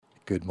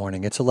Good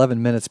morning. It's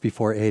 11 minutes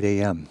before 8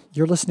 a.m.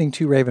 You're listening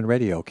to Raven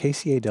Radio,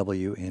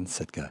 KCAW in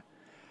Sitka.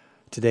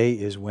 Today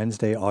is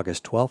Wednesday,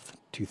 August 12th,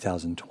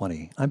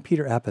 2020. I'm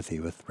Peter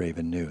Apathy with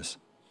Raven News.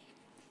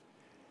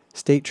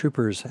 State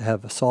troopers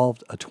have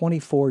solved a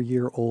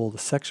 24-year-old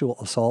sexual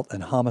assault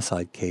and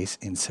homicide case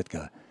in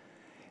Sitka.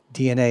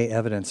 DNA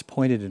evidence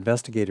pointed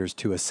investigators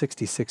to a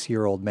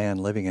 66-year-old man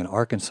living in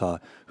Arkansas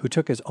who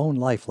took his own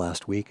life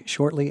last week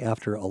shortly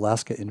after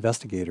Alaska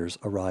investigators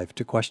arrived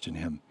to question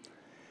him.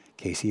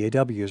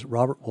 KCAW's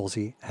Robert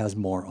Woolsey has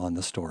more on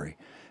the story.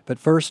 But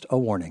first, a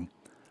warning.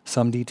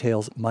 Some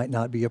details might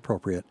not be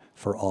appropriate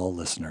for all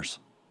listeners.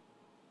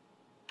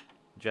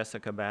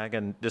 Jessica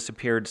Baggin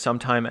disappeared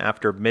sometime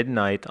after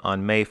midnight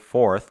on May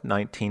 4th,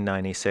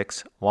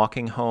 1996,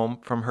 walking home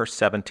from her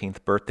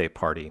 17th birthday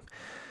party.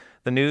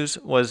 The news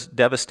was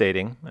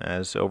devastating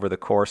as over the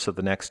course of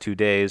the next 2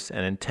 days,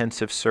 an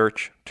intensive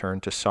search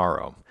turned to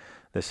sorrow.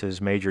 This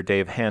is Major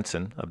Dave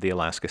Hansen of the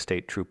Alaska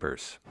State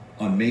Troopers.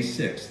 On May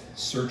 6th,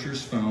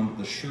 searchers found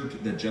the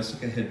shirt that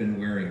Jessica had been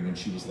wearing when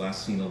she was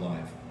last seen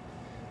alive.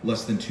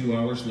 Less than 2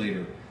 hours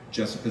later,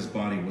 Jessica's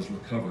body was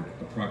recovered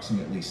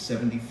approximately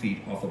 70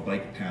 feet off a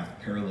bike path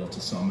parallel to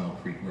Sawmill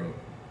Creek Road.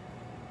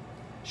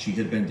 She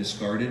had been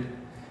discarded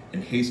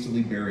and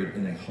hastily buried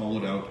in a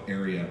hollowed-out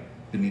area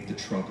beneath the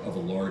trunk of a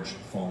large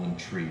fallen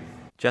tree.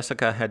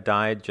 Jessica had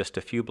died just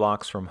a few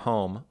blocks from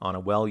home on a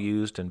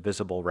well-used and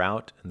visible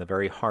route in the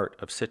very heart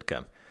of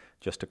Sitka,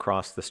 just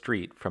across the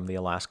street from the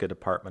Alaska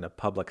Department of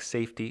Public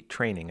Safety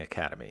Training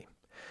Academy.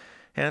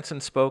 Hansen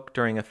spoke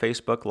during a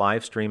Facebook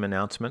live stream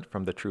announcement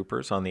from the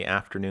troopers on the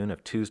afternoon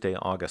of Tuesday,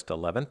 August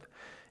 11th.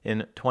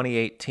 In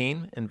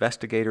 2018,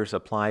 investigators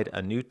applied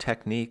a new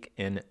technique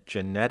in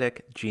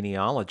genetic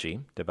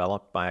genealogy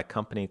developed by a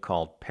company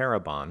called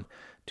Parabon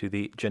to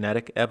the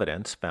genetic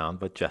evidence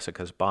found with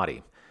Jessica's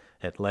body.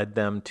 It led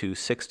them to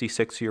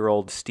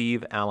 66-year-old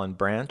Steve Allen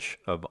Branch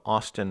of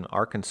Austin,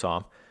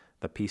 Arkansas.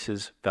 The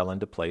pieces fell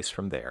into place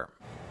from there.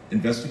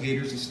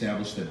 Investigators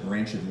established that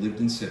Branch had lived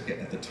in Sitka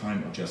at the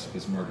time of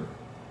Jessica's murder.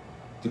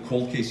 The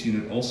cold case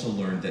unit also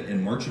learned that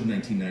in March of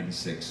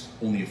 1996,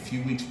 only a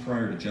few weeks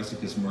prior to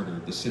Jessica's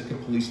murder, the Sitka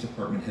Police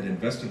Department had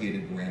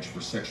investigated Branch for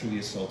sexually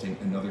assaulting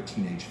another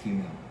teenage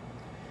female.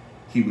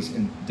 He was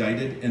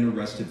indicted and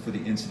arrested for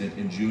the incident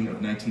in June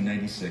of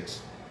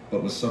 1996,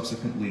 but was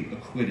subsequently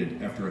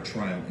acquitted after a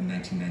trial in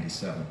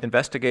 1997.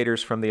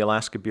 Investigators from the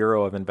Alaska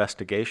Bureau of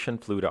Investigation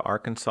flew to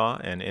Arkansas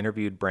and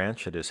interviewed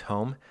Branch at his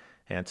home.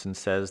 Hansen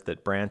says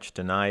that Branch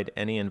denied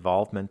any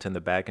involvement in the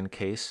Baggin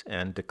case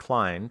and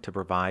declined to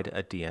provide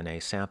a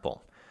DNA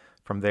sample.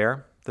 From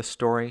there, the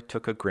story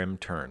took a grim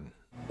turn.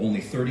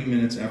 Only 30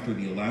 minutes after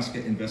the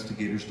Alaska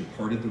investigators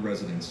departed the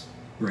residence,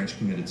 Branch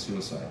committed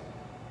suicide.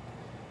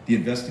 The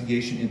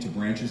investigation into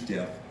Branch's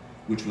death,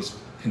 which was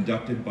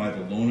conducted by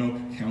the Lone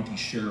Oak County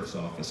Sheriff's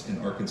Office in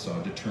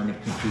Arkansas,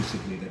 determined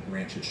conclusively that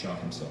Branch had shot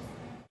himself.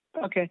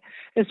 Okay.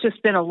 It's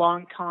just been a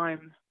long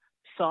time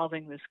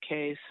solving this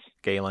case.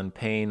 Galen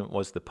Payne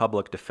was the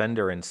public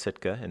defender in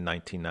Sitka in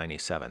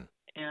 1997.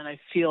 And I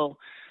feel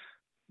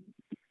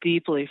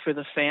deeply for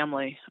the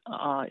family.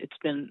 It's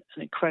been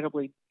an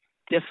incredibly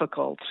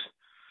difficult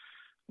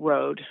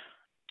road.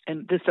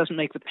 And this doesn't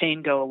make the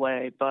pain go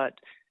away, but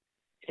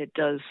it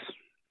does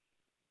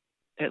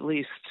at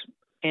least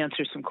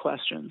answer some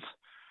questions.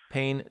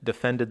 Payne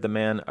defended the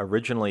man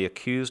originally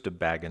accused of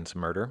Baggin's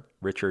murder,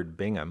 Richard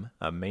Bingham,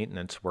 a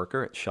maintenance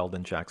worker at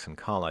Sheldon Jackson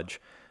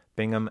College.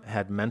 Bingham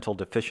had mental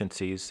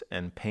deficiencies,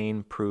 and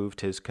Payne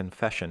proved his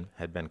confession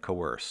had been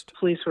coerced.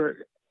 Police were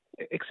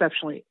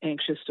exceptionally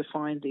anxious to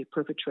find the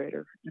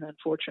perpetrator, and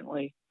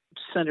unfortunately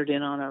centered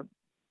in on a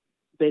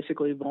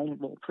basically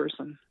vulnerable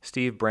person.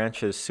 Steve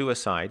Branch's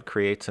suicide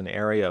creates an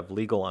area of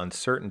legal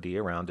uncertainty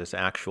around his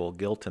actual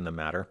guilt in the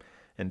matter.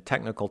 In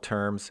technical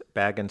terms,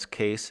 Baggin's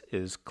case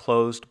is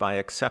closed by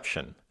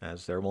exception,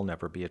 as there will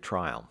never be a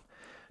trial.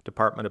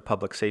 Department of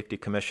Public Safety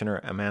Commissioner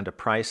Amanda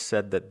Price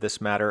said that this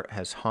matter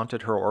has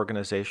haunted her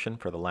organization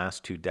for the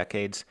last 2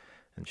 decades,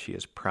 and she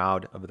is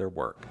proud of their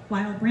work.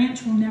 While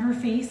Branch will never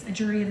face a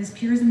jury of his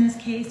peers in this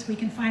case, we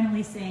can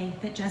finally say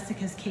that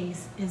Jessica's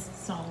case is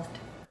solved.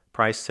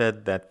 Price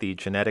said that the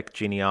genetic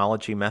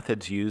genealogy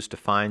methods used to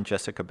find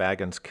Jessica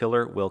Baggin's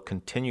killer will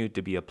continue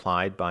to be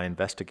applied by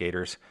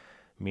investigators,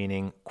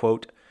 meaning,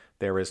 quote,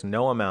 there is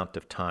no amount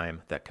of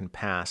time that can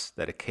pass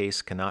that a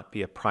case cannot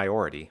be a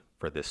priority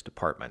for this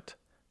department.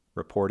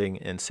 Reporting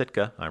in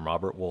Sitka, I'm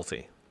Robert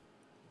Woolsey.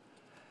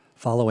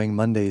 Following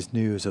Monday's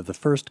news of the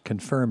first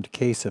confirmed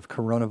case of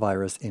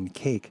coronavirus in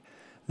Cake,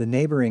 the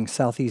neighboring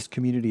southeast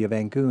community of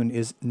Angoon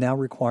is now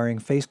requiring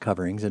face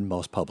coverings in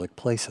most public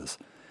places.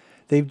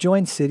 They've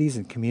joined cities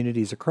and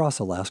communities across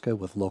Alaska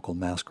with local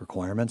mask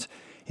requirements,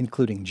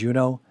 including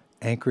Juneau,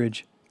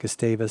 Anchorage,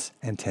 Gustavus,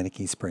 and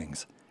Tenakee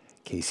Springs.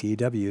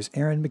 KCAW's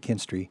Aaron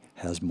McKinstry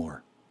has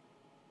more.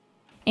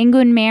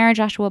 Angoon Mayor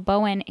Joshua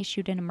Bowen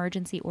issued an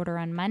emergency order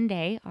on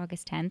Monday,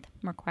 August 10th,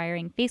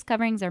 requiring face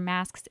coverings or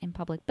masks in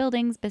public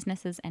buildings,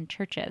 businesses, and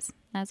churches,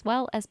 as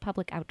well as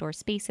public outdoor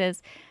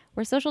spaces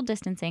where social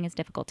distancing is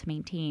difficult to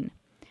maintain.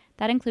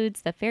 That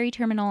includes the ferry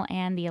terminal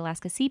and the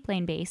Alaska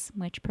Seaplane Base,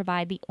 which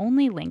provide the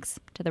only links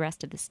to the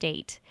rest of the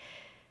state.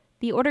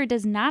 The order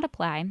does not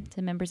apply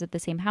to members of the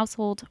same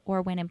household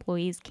or when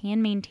employees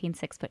can maintain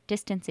 6-foot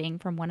distancing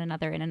from one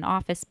another in an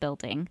office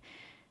building.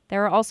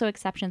 There are also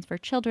exceptions for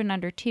children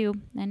under 2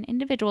 and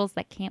individuals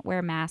that can't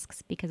wear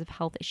masks because of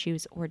health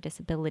issues or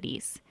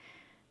disabilities.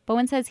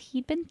 Bowen says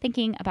he'd been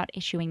thinking about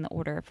issuing the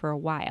order for a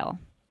while.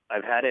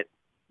 I've had it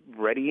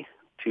ready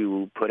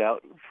to put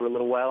out for a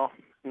little while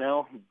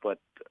now, but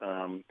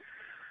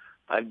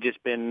I've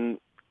just been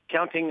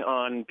counting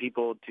on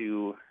people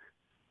to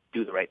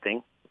do the right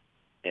thing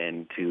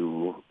and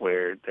to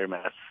wear their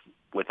masks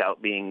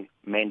without being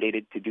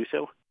mandated to do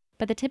so.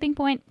 But the tipping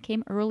point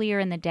came earlier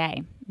in the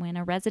day when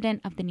a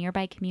resident of the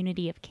nearby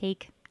community of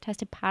Cake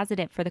tested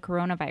positive for the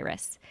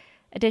coronavirus.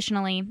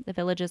 Additionally, the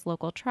village's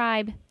local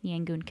tribe, the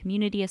Angoon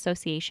Community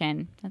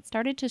Association, had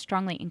started to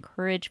strongly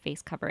encourage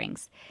face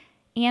coverings.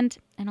 And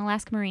an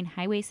Alaska Marine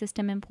Highway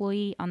System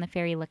employee on the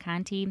ferry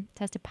Lecanti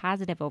tested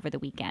positive over the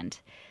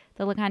weekend.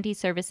 The Lecanti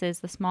services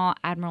the small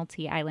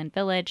Admiralty Island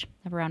village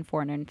of around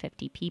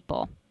 450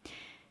 people.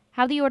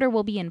 How the order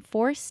will be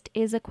enforced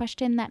is a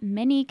question that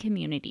many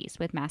communities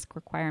with mask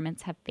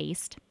requirements have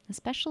faced,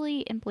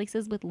 especially in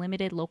places with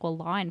limited local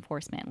law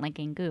enforcement like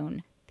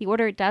Angoon. The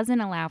order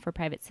doesn't allow for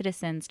private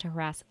citizens to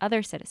harass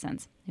other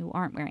citizens who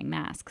aren't wearing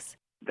masks.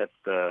 That's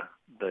the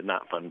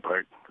not fun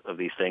part of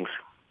these things,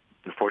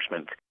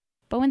 enforcement.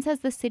 Bowen says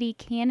the city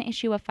can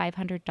issue a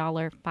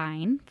 $500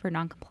 fine for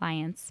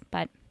noncompliance,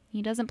 but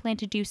he doesn't plan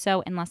to do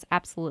so unless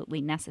absolutely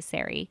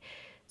necessary.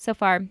 So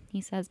far, he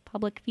says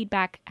public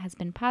feedback has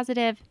been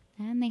positive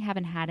and they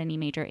haven't had any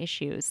major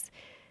issues.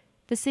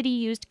 The city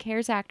used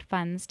CARES Act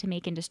funds to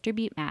make and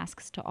distribute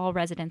masks to all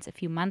residents a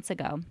few months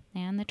ago,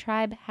 and the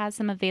tribe has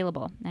some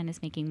available and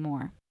is making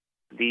more.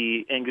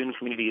 The Angoon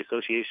Community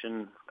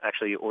Association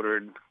actually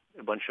ordered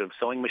a bunch of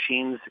sewing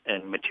machines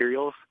and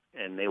materials,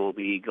 and they will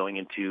be going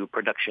into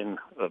production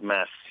of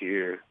masks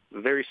here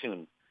very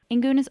soon.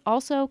 Angoon is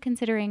also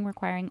considering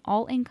requiring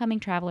all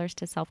incoming travelers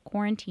to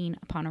self-quarantine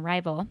upon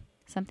arrival,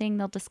 something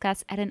they'll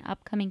discuss at an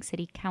upcoming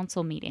city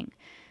council meeting.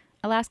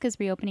 Alaska's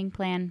reopening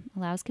plan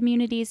allows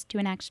communities to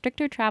enact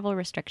stricter travel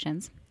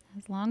restrictions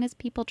as long as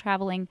people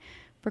traveling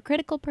for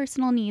critical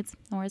personal needs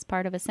or as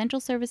part of essential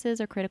services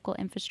or critical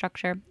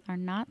infrastructure are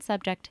not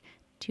subject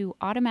to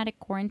automatic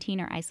quarantine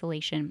or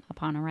isolation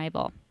upon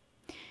arrival.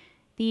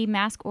 The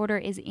mask order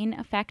is in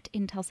effect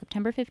until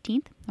September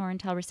 15th or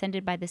until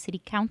rescinded by the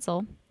City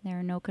Council. There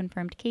are no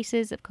confirmed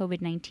cases of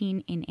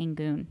COVID-19 in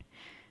Angoon.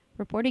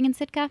 Reporting in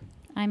Sitka,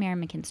 I'm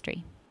Erin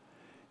McKinstry.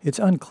 It's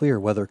unclear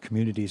whether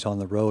communities on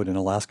the road and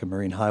Alaska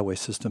Marine Highway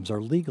systems are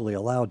legally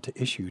allowed to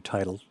issue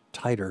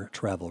tighter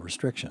travel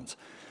restrictions.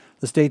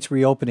 The state's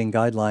reopening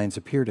guidelines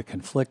appear to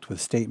conflict with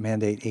State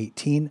Mandate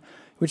 18,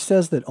 which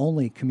says that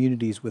only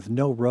communities with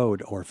no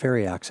road or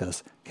ferry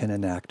access can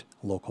enact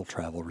local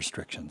travel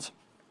restrictions.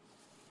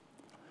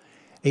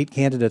 8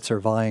 candidates are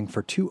vying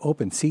for 2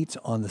 open seats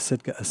on the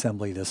Sitka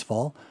Assembly this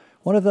fall.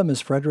 One of them is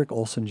Frederick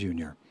Olson,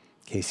 Jr.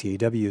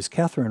 KCAW's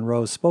Catherine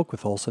Rose spoke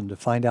with Olson to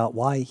find out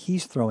why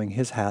he's throwing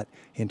his hat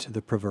into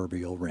the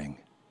proverbial ring.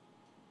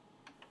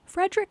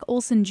 Frederick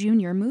Olson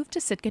Jr. moved to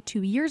Sitka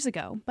 2 years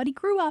ago, but he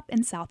grew up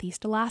in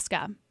southeast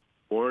Alaska.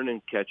 Born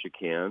in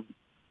Ketchikan,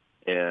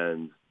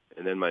 and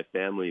then my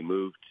family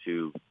moved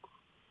to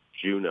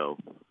Juneau,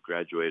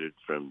 graduated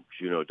from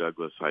Juneau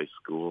Douglas High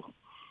School.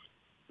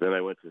 Then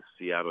I went to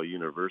Seattle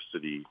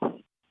University.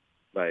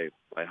 My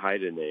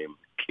Haida name,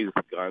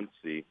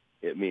 Kizgansi,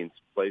 it means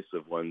place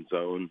of one's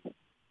own.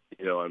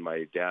 You know, on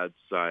my dad's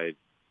side,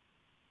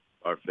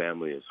 our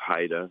family is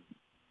Haida,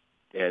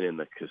 and in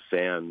the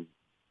Kisan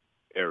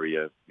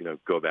area,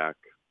 go back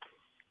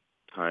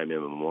time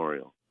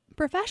immemorial.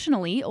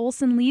 Professionally,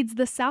 Olson leads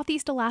the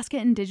Southeast Alaska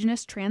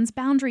Indigenous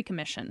Transboundary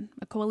Commission,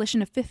 a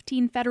coalition of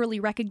 15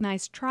 federally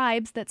recognized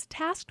tribes that's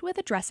tasked with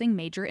addressing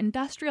major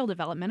industrial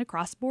development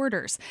across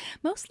borders,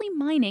 mostly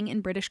mining in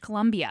British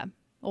Columbia.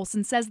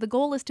 Olson says the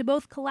goal is to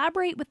both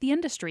collaborate with the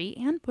industry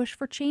and push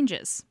for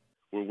changes.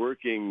 We're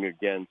working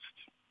against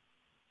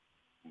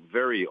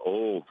very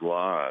old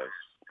laws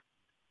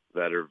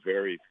that are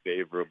very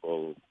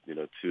favorable,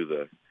 to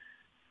the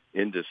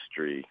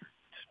industry.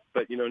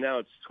 But, now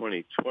it's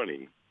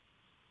 2020,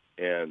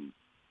 and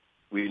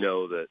we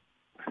know that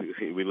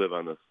we live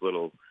on this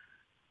little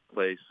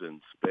place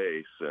in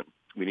space, and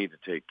we need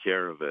to take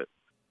care of it.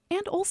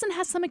 And Olson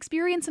has some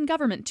experience in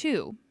government,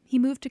 too. He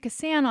moved to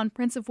Kisan on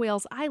Prince of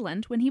Wales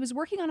Island when he was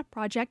working on a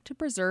project to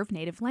preserve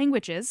native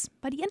languages,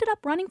 but he ended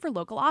up running for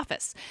local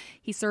office.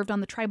 He served on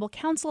the tribal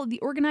council of the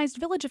organized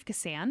village of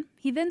Kisan.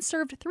 He then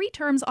served 3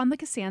 terms on the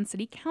Kisan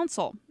City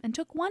Council and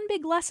took one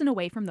big lesson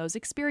away from those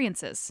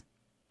experiences.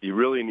 You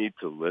really need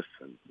to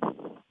listen.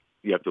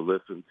 You have to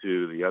listen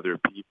to the other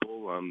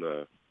people on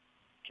the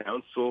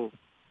council,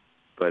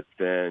 but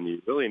then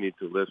you really need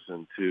to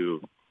listen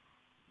to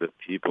the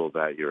people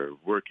that you're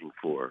working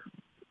for,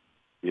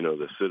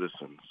 the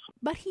citizens.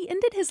 But he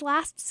ended his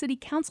last city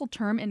council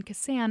term in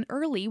Kisan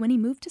early when he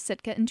moved to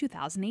Sitka in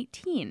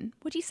 2018,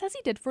 which he says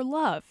he did for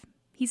love.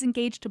 He's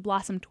engaged to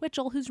Blossom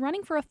Twitchell, who's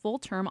running for a full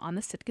term on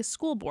the Sitka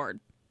School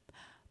Board.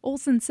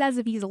 Olson says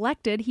if he's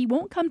elected, he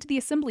won't come to the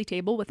assembly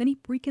table with any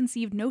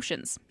preconceived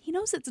notions. He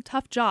knows it's a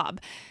tough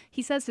job.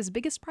 He says his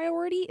biggest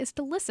priority is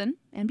to listen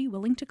and be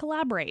willing to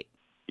collaborate.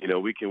 You know,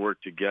 we can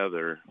work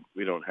together.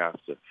 We don't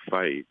have to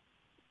fight.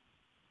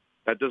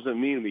 That doesn't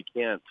mean we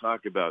can't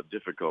talk about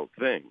difficult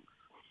things,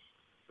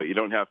 but you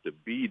don't have to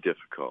be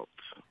difficult.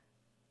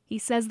 He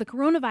says the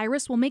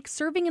coronavirus will make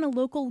serving in a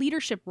local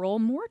leadership role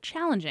more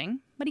challenging,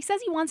 but he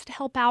says he wants to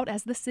help out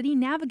as the city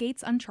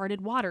navigates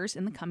uncharted waters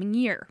in the coming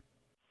year.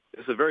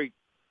 It's a very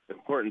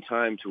important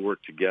time to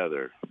work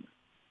together.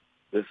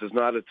 This is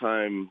not a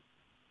time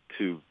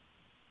to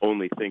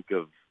only think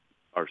of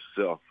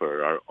ourselves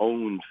or our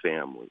own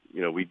family.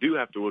 You know, we do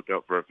have to look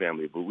out for our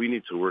family, but we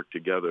need to work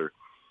together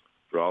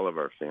for all of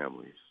our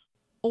families.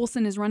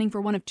 Olson is running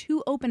for one of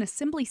 2 open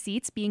assembly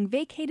seats being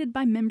vacated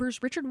by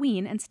members Richard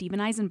Wien and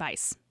Stephen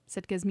Eisenbeis.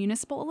 Sitka's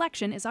municipal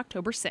election is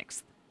October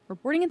 6th.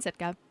 Reporting in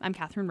Sitka, I'm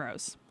Catherine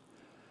Rose.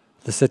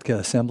 The Sitka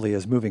Assembly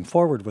is moving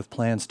forward with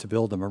plans to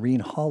build a marine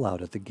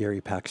haul-out at the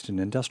Gary Paxton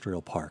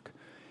Industrial Park.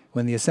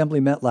 When the Assembly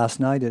met last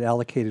night, it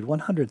allocated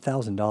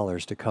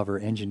 $100,000 to cover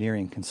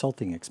engineering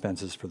consulting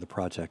expenses for the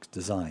project's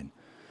design.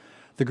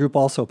 The group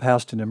also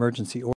passed an emergency order